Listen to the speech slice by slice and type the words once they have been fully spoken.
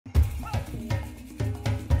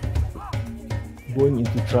going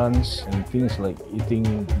into trance and things like eating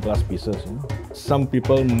glass pieces. Some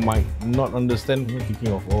people might not understand,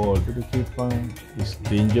 thinking of, oh, Kuda Kepang is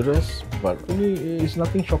dangerous, but really it's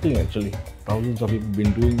nothing shocking actually. Thousands of people have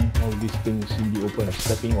been doing all these things in the open,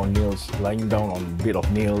 stepping on nails, lying down on a bed of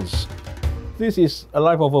nails. This is a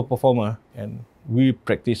life of a performer and we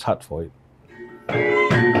practice hard for it.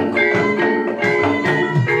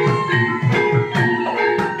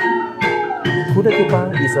 Kuda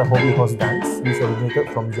Kepang is a hobby horse dance. It's originated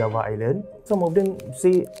from Java Island. Some of them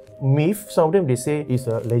say myth, some of them they say it's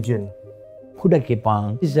a legend. Kuda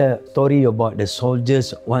Kepang is a story about the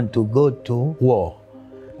soldiers want to go to war.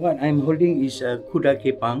 What I'm holding is a Kuda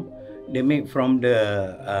Kepang. They make from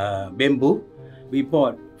the bamboo. We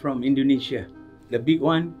bought from Indonesia. The big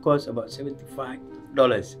one costs about $75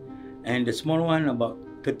 and the small one about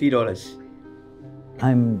 $30.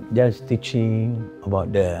 I'm just teaching about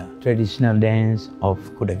the traditional dance of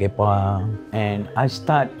Kuda Kepang, and I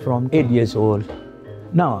start from 8 years old.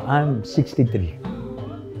 Now I'm 63.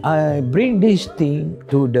 I bring this thing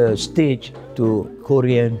to the stage to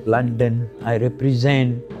Korean, London. I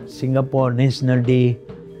represent Singapore National Day.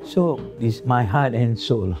 So it's my heart and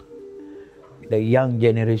soul. The young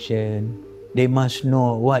generation, they must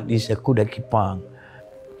know what is a Kuda Kepang.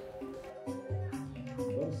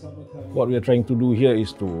 What we are trying to do here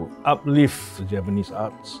is to uplift the Javanese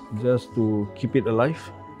arts, just to keep it alive,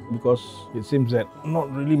 because it seems that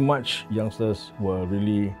not really much youngsters were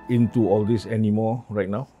really into all this anymore right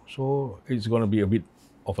now. So it's going to be a bit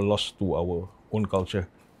of a loss to our own culture.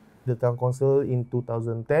 The Town Council in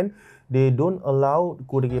 2010, they don't allow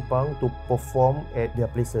Kuda Kepang to perform at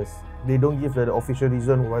their places. They don't give the official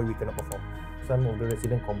reason why we cannot perform. Some of the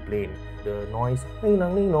residents complain. The noise,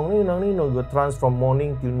 the trance from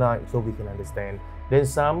morning till night, so we can understand. Then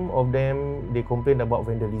some of them, they complain about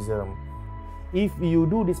vandalism. If you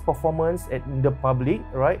do this performance at the public,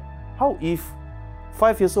 right? How if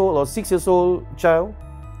 5 years old or 6 years old child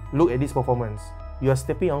look at this performance? You are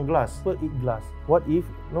stepping on glass, but eat glass. What if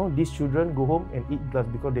these children go home and eat glass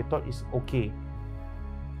because they thought it's okay?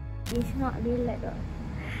 It's not really like a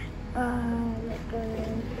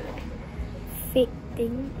fake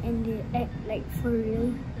thing and they act like for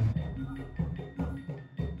real.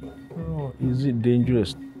 Oh, is it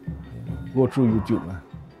dangerous? Go through YouTube.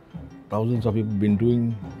 Thousands of people have been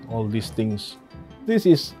doing all these things. This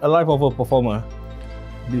is a life of a performer.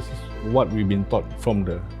 This is what we've been taught from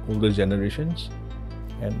the older generations,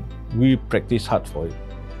 and we practice hard for it.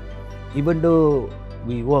 Even though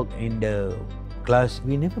we work in the class,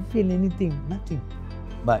 we never feel anything, nothing.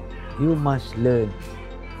 But you must learn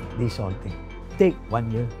this whole thing. Take 1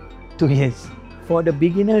 year, 2 years. For the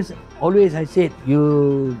beginners, always I said,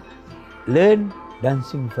 you learn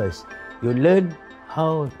dancing first. You learn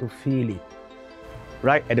how to feel it.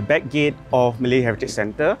 Right at the back gate of Malay Heritage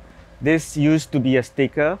Centre, this used to be a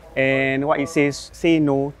sticker, and what it says, say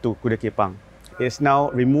no to Kuda Kepang. It's now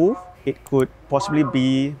removed. It could possibly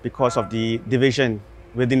be because of the division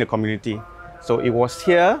within the community. So it was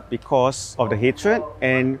here because of the hatred,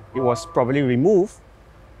 and it was probably removed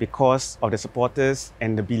because of the supporters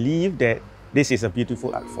and the belief that this is a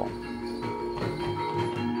beautiful art form.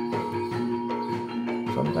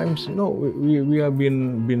 Sometimes, we have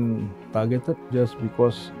been targeted just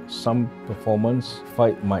because some performance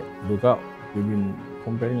fight might look out. They've been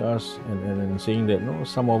comparing us and saying that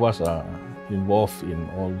some of us are involved in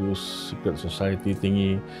all those secret society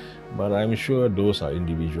thingy, but I'm sure those are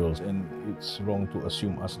individuals and it's wrong to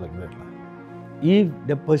assume us like that. If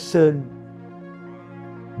the person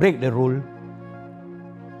break the rule,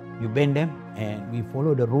 you ban them, and we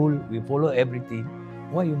follow the rule, we follow everything.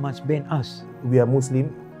 Why you must ban us? We are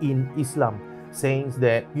Muslim in Islam, saying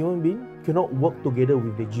that human beings cannot work together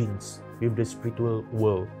with the jinns, with the spiritual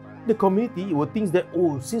world. The community will think that,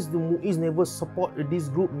 since the Muiz never support this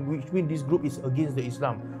group, which means this group is against the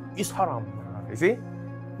Islam, it's haram. You see?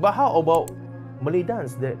 But how about Malay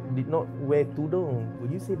dance that did not wear tudung?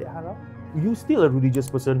 Would you say that haram? You still a religious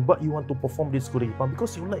person, but you want to perform this Kuda Kepang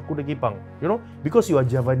because you like Kuda Kepang, because you are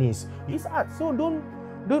Javanese. It's art, so don't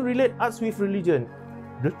relate arts with religion.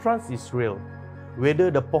 The trance is real.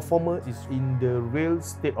 Whether the performer is in the real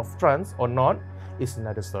state of trance or not is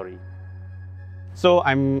another story. So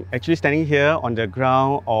I'm actually standing here on the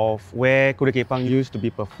ground of where Kuda Kepang used to be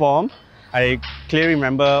performed. I clearly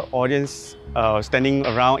remember audience standing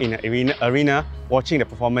around in an arena watching the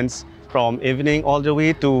performance from evening all the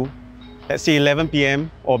way to, let's say, 11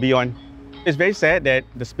 p.m. or beyond. It's very sad that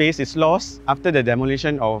the space is lost after the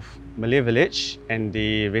demolition of Malay village and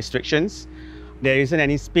the restrictions. There isn't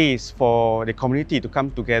any space for the community to come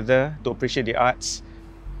together to appreciate the arts.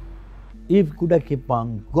 If Kuda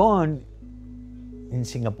Kepang gone, in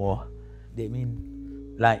Singapore, they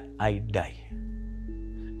mean like I die.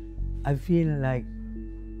 I feel like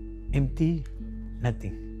empty,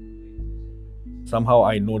 nothing. Somehow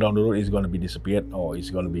I know down the road it's going to be disappeared or it's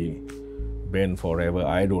going to be banned forever.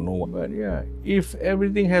 I don't know. But yeah, if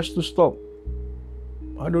everything has to stop,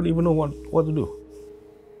 I don't even know what to do.